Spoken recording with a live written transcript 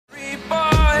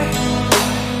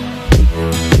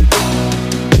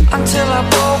until I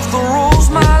broke the rules,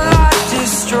 my life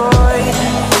destroyed.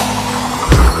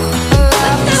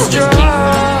 Life destroyed.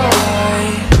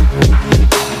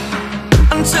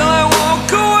 Until I walk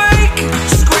awake,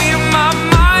 scream my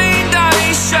mind,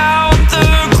 I shout, the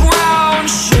ground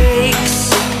shakes.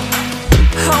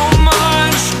 How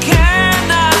much can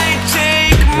I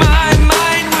take? My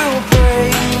mind will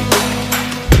break.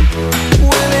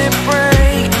 Will it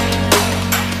break?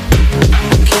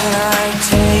 Can I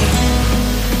take?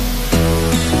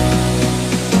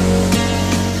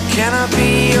 Can I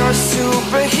be your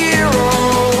superhero?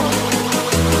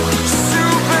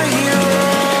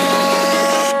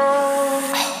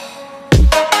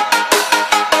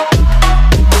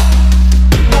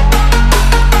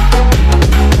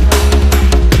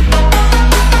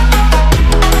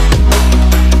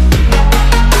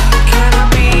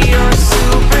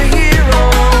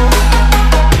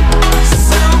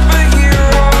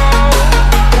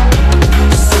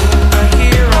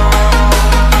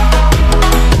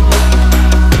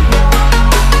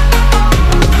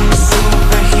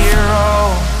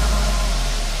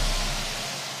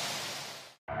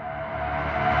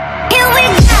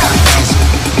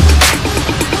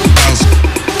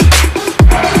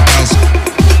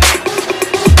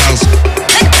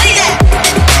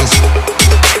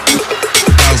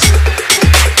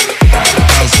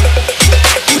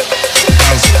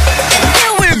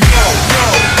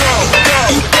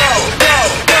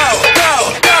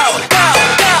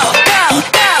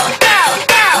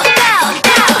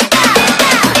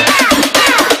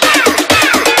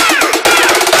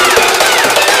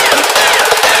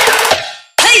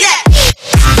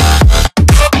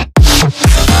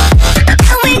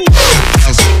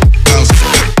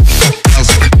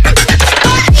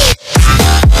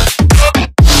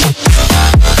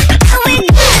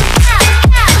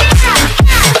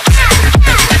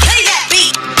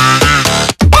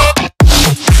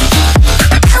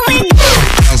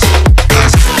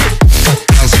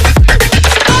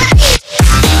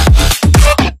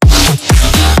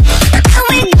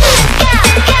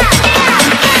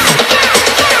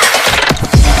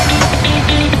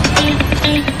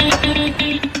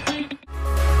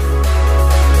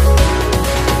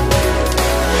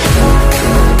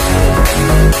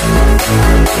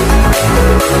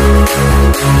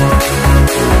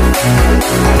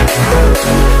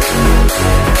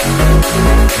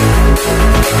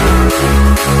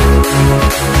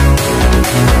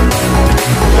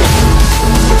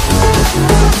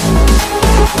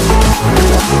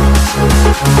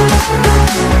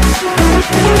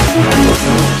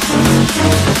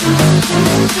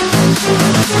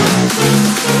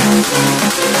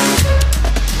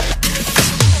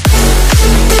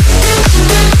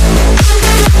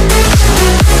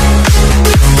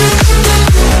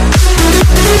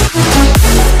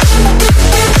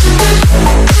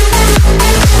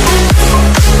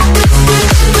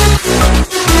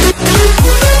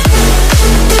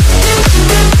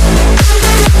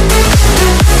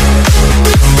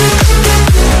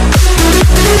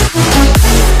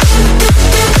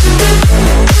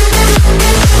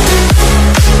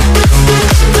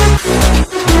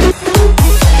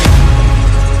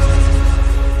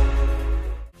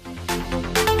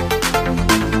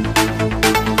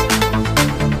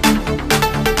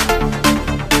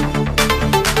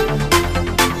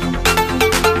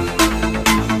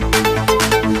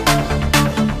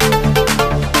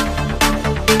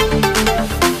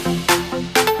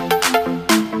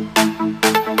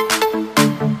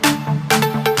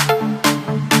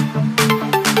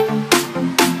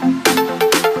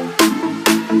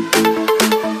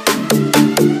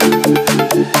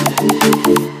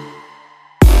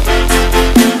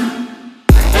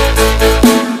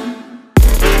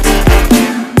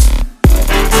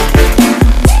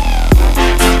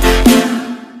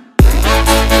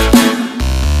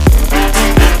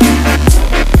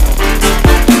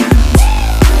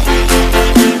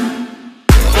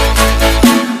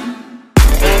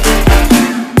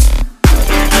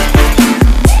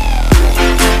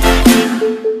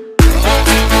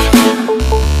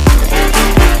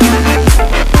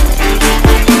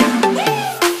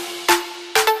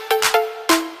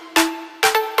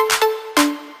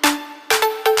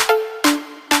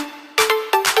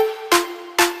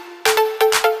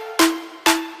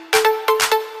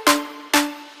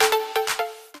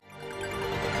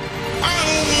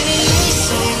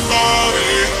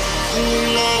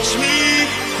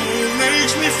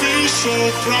 so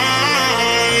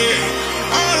bright.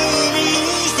 I don't wanna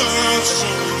lose that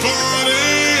somebody.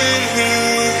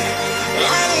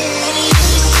 I don't wanna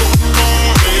lose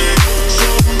somebody,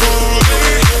 somebody,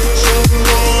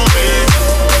 somebody.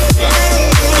 I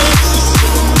don't wanna lose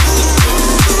somebody.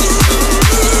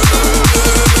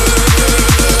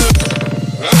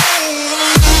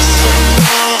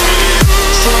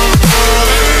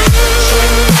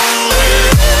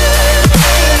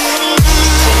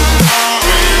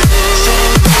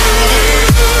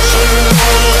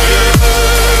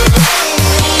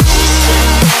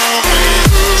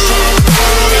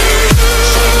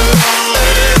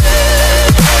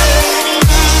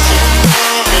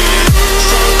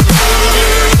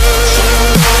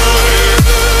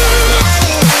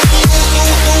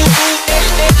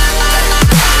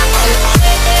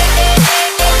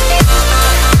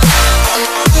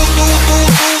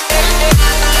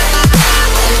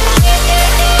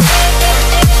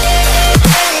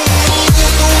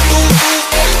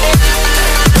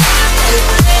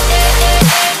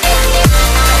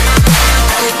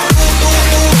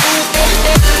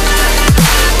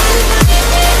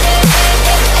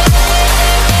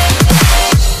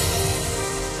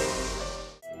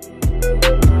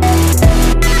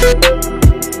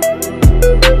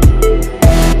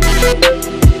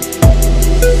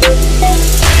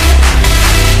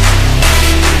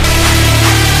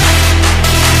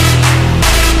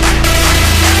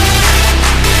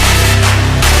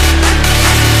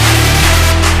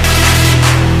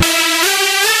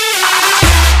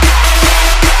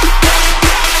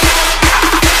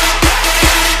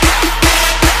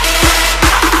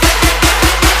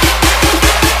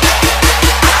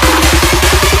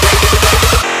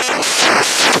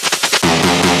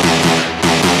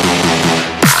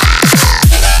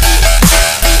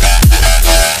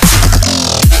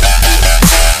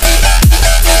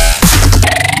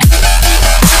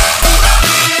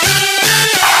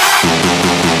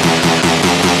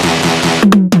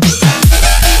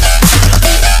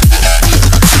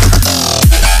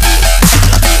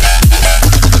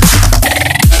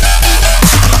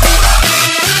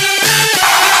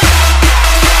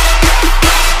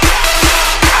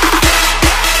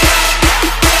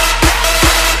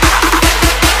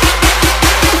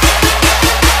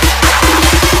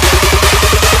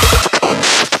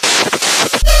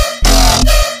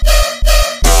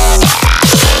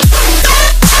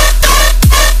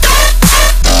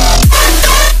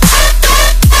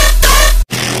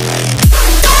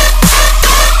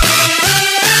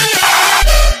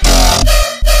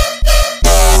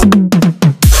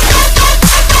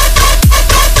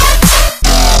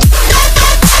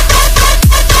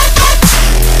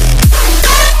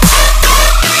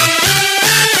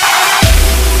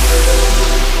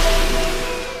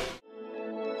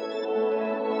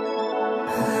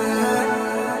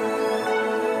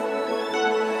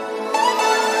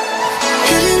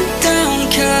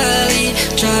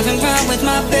 driving round with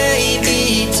my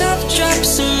baby. Top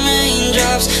drops and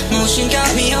raindrops, motion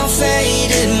got me all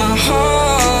faded. My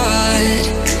heart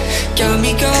got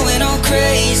me going all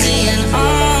crazy, and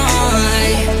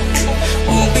I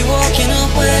won't be walking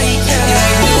away, yeah.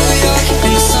 Like New York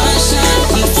in the sunshine,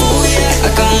 I'm a fool, yeah. I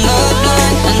got love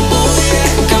blind, and ooh,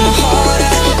 yeah. Got my heart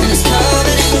out, and it's covered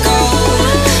in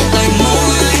gold. Like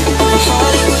moonlight over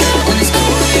Hollywood, and it's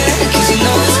cool, yeah. Cause you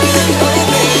know it's good, oh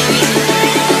baby,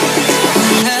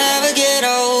 we'll never get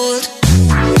old.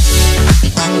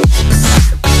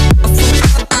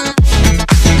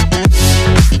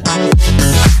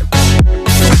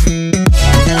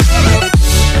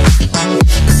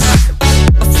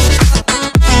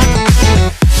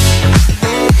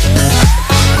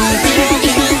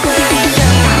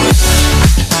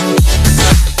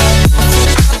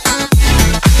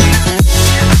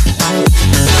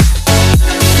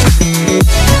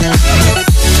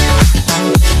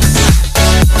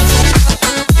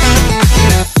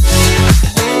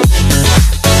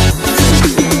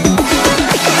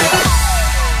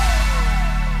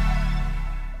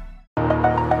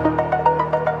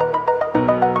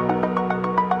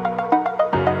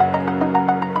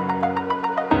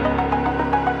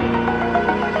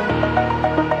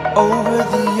 Over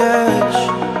the edge,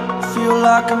 feel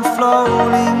like I'm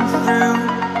floating through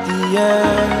the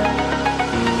air.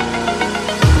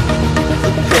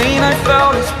 The pain I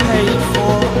felt is paid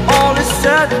for, all is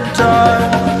said and done.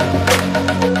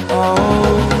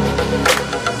 Oh,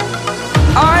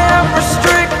 I am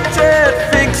restricted,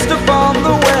 fixed upon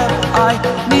the web. I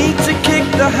need to kick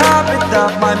the habit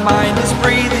that my mind is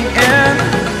breathing in.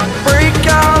 Break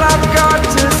out, I've got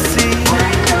to see.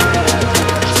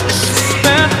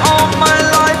 Spent all my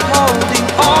life holding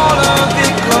all of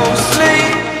it closely.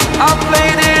 I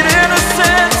played it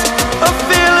innocent, a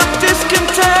feel of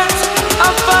discontent.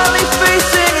 I'm finally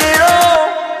facing it all,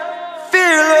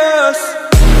 fearless.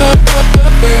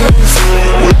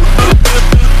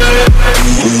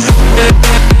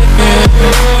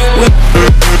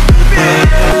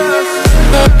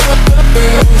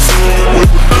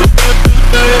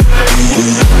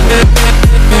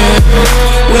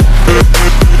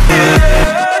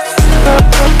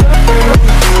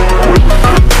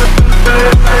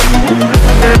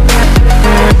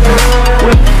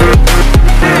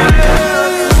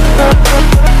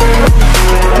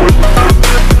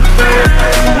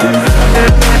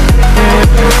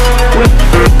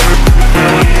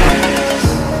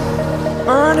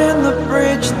 Burning the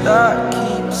bridge that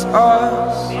keeps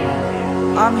us.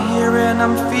 I'm here and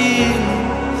I'm feeling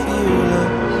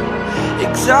fearless.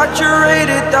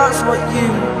 Exaggerated, that's what you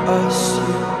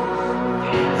assume.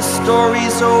 The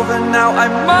story's over now, I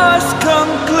must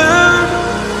conclude.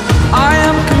 I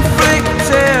am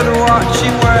conflicted,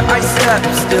 watching where I step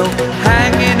still,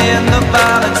 hanging in the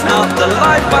balance. Not the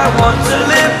life I want to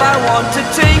live, I want to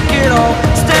take it all.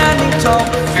 Standing tall,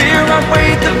 fear I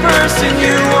weighed the person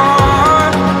you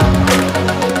are.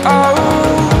 Oh,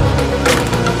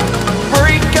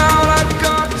 break out, I've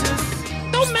got to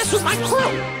see. Don't mess with my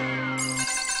crew!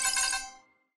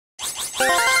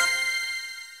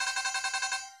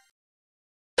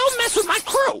 Don't mess with my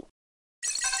crew!